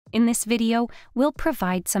In this video, we'll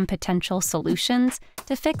provide some potential solutions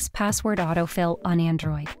to fix password autofill on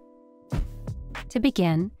Android. To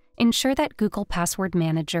begin, ensure that Google Password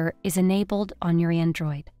Manager is enabled on your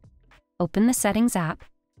Android. Open the Settings app,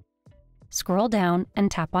 scroll down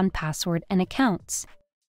and tap on Password and Accounts.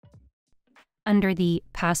 Under the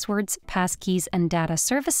Passwords, Passkeys, and Data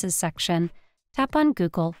Services section, tap on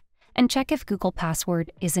Google and check if Google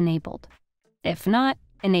Password is enabled. If not,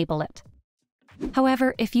 enable it.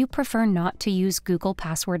 However, if you prefer not to use Google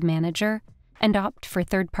Password Manager and opt for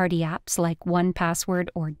third-party apps like 1Password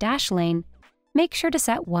or Dashlane, make sure to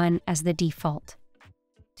set 1 as the default.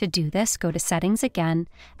 To do this, go to Settings again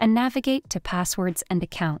and navigate to Passwords and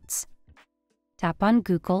Accounts. Tap on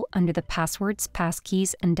Google under the Passwords,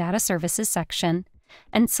 Passkeys, and Data Services section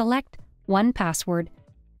and select 1Password,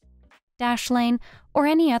 Dashlane, or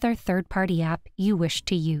any other third-party app you wish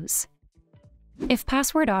to use. If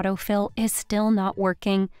password autofill is still not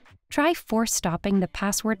working, try force stopping the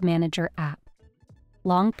Password Manager app.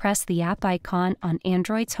 Long press the app icon on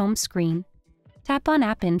Android's home screen, tap on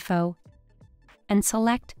App Info, and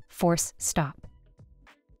select Force Stop.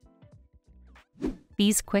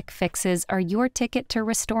 These quick fixes are your ticket to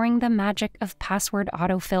restoring the magic of password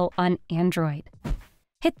autofill on Android.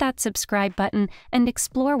 Hit that subscribe button and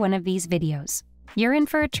explore one of these videos. You're in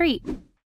for a treat!